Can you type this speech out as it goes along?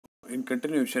in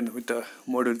continuation with the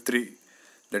module 3,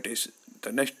 that is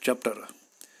the next chapter,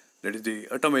 that is the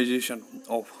atomization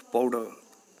of powder.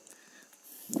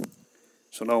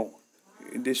 So now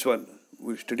in this one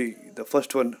we'll study the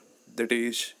first one, that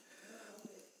is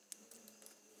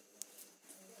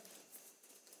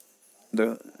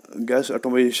the gas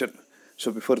atomization.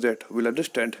 So before that we'll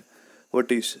understand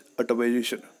what is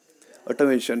atomization.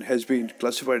 Atomization has been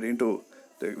classified into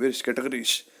the various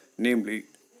categories, namely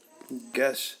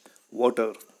gas,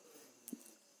 water,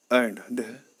 and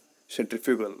the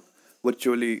centrifugal.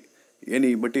 Virtually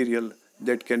any material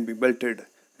that can be melted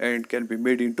and can be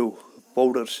made into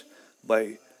powders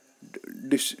by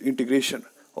disintegration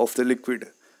of the liquid.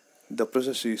 The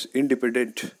process is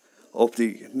independent of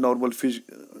the normal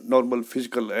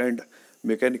physical and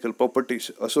mechanical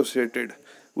properties associated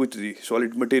with the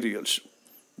solid materials.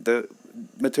 The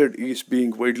method is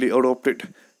being widely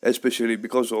adopted, especially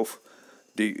because of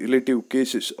the relative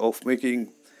cases of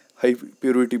making high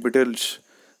purity metals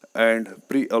and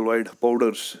pre-alloyed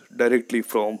powders directly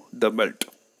from the melt.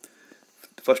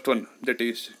 The first one, that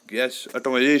is gas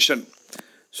atomization.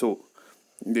 So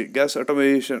the gas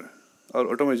atomization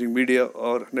or atomizing media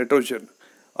or nitrogen,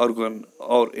 argon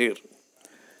or air.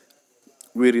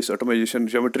 Various atomization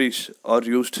geometries are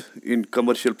used in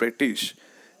commercial practice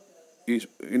is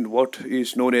in what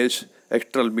is known as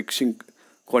external mixing.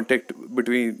 Contact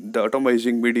between the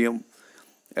atomizing medium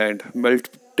and melt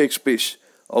takes place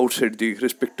outside the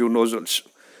respective nozzles.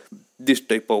 This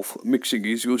type of mixing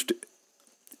is used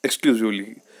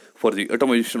exclusively for the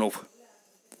atomization of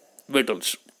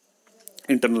metals.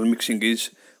 Internal mixing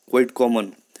is quite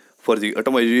common for the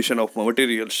atomization of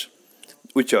materials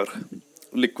which are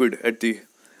liquid at the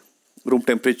room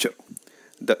temperature.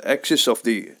 The axis of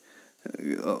the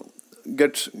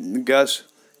gas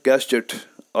jet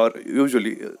are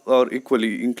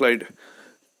equally inclined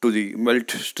to the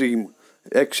melt stream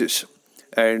axis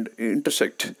and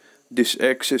intersect this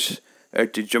axis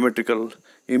at the geometrical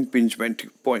impingement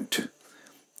point.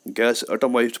 Gas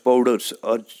atomized powders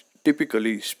are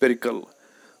typically spherical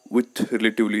with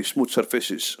relatively smooth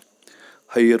surfaces.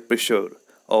 Higher pressure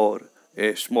or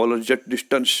a smaller jet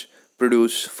distance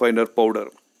produce finer powder.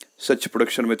 Such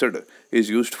production method is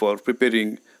used for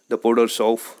preparing the powders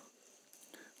of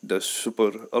the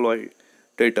super alloy,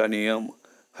 titanium,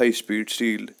 high-speed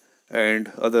steel,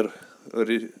 and other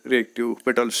reactive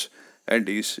metals, and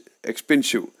is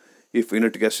expensive if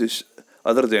inert gases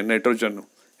other than nitrogen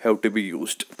have to be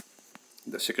used.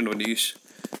 The second one is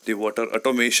the water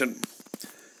automation.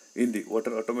 In the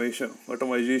water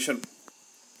atomization,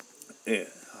 a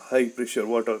high pressure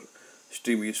water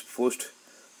stream is forced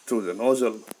through the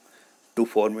nozzle to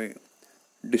form a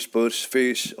disperse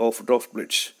phase of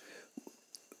droplets,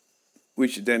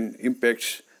 which then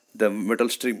impacts the metal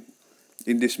stream.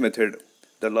 In this method,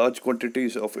 the large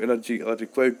quantities of energy are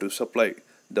required to supply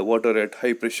the water at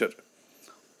high pressure.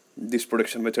 This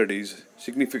production method is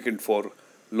significant for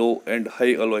low and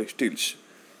high alloy steels,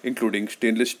 including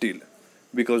stainless steel,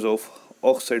 because of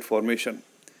oxide formation.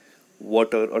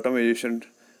 Water atomization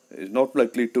is not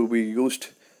likely to be used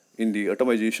in the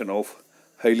atomization of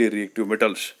highly reactive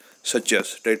metals such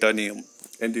as titanium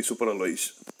and the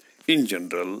superalloys. In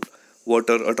general,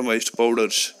 water atomized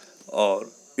powders are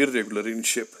irregular in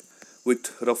shape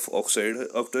with rough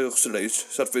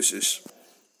oxidized surfaces.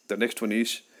 The next one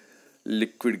is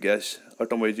liquid gas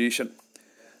atomization.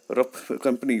 Rupp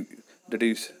company, that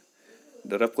is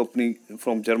the Rupp company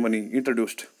from Germany,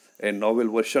 introduced a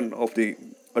novel version of the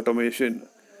automation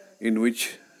in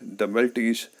which the melt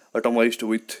is atomized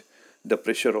with the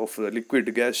pressure of the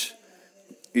liquid gas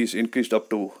is increased up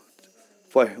to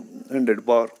 500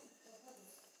 bar.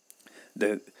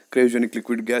 The cryogenic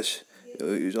liquid gas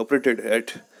is operated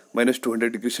at minus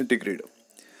 200 degrees centigrade.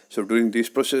 So during this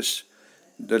process,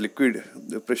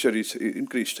 the pressure is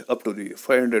increased up to the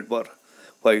 500 bar,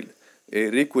 while a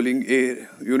recooling air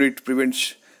unit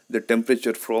prevents the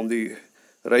temperature from the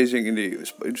rising in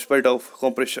spite of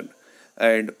compression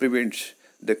and prevents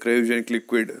the cryogenic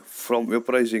liquid from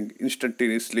vaporizing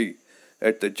instantaneously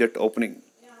at the jet opening.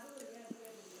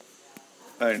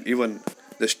 And even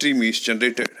the stream is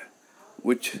generated,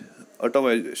 which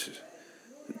atomizes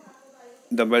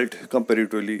the melt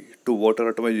comparatively to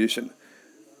water atomization,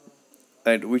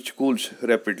 and which cools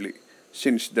rapidly.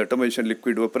 Since the atomization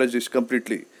liquid vaporizes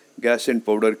completely, gas and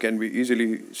powder can be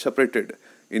easily separated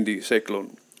in the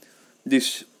cyclone.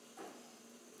 The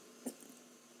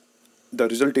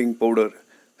resulting powder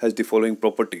has the following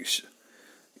properties.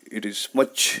 It is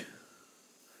much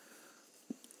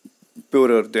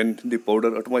purer than the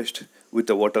powder atomized with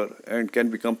the water and can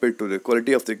be compared to the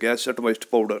quality of the gas atomized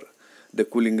powder. The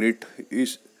cooling rate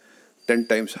is 10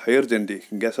 times higher than the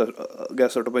gas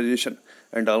atomization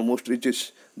and almost reaches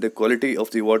the quality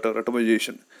of the water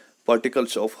atomization.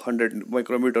 Particles of 100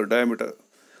 micrometer diameter,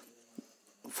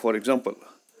 for example,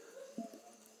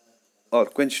 are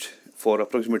quenched for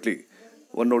approximately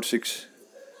 106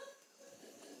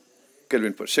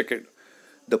 Kelvin per second.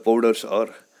 The powders are,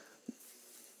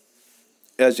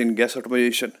 as in gas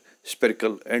atomization,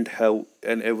 spherical and have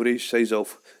an average size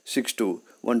of 6 to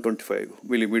 125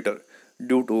 millimeter.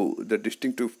 Due to the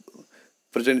distinctive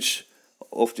presence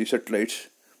of the satellites,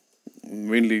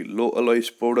 mainly low alloys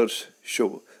powders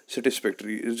show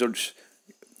satisfactory results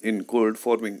in cold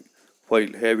forming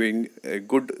while having a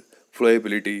good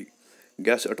flowability.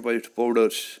 Gas atomized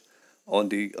powders, on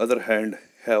the other hand,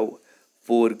 have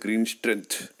poor green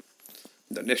strength.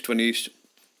 The next one is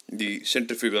the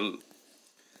centrifugal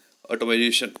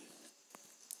atomization.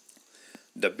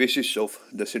 The basis of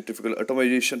the centrifugal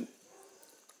atomization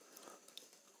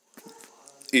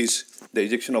is the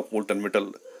ejection of molten metal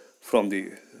from the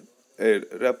a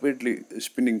rapidly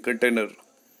spinning container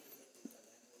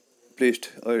placed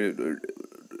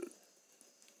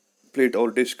plate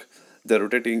or disc. The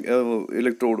rotating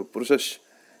electrode process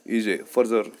is a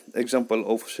further example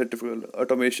of centrifugal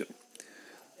automation.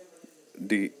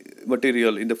 The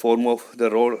material in the form of the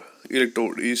rod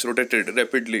electrode is rotated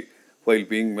rapidly while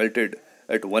being melted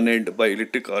at one end by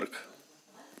electric arc.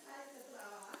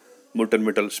 Molten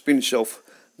metal spins off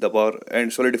the bar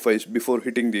and solidifies before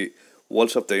hitting the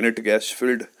walls of the inert gas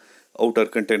filled outer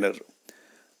container.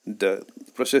 The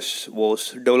process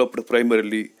was developed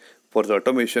primarily for the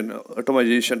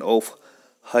atomization of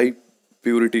high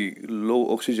purity,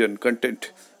 low oxygen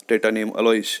content titanium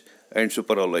alloys and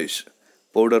superalloys.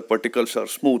 Powder particles are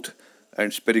smooth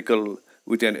and spherical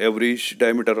with an average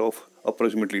diameter of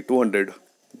approximately 200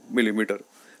 millimeter.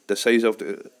 The size of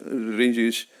the range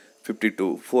is 50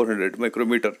 to 400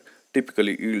 micrometer.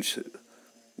 Typically yields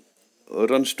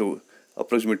runs to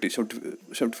approximately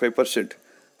 75%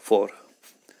 for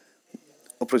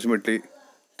approximately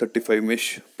 35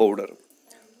 mesh powder.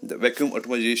 The vacuum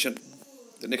atomization.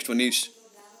 The next one is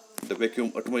the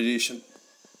vacuum atomization.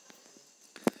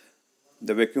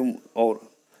 The vacuum or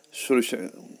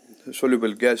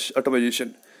soluble gas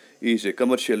atomization is a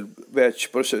commercial batch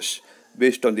process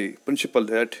based on the principle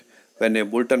that when a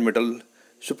molten metal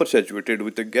supersaturated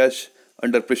with a gas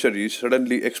under pressure is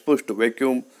suddenly exposed to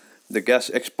vacuum, the gas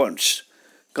expands,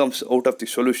 comes out of the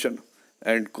solution,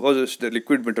 and causes the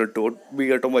liquid metal to be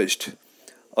atomized.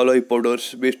 Alloy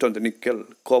powders based on the nickel,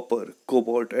 copper,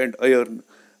 cobalt, and iron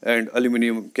and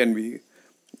aluminum can be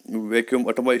vacuum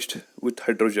atomized with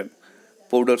hydrogen.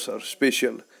 Powders are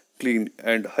special, clean,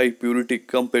 and high purity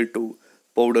compared to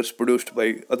powders produced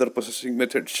by other processing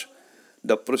methods.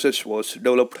 The process was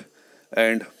developed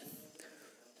and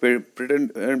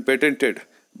patented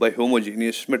by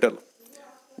homogeneous metal.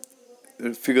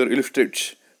 Figure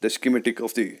illustrates the schematic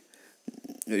of the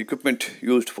equipment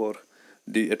used for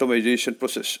the atomization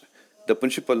process. The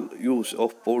principal use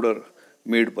of powder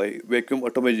made by vacuum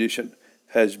atomization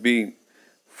has been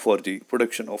for the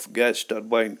production of gas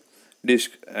turbine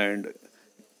disc and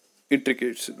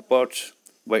intricate parts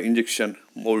by injection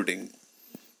molding.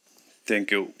 Thank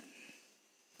you.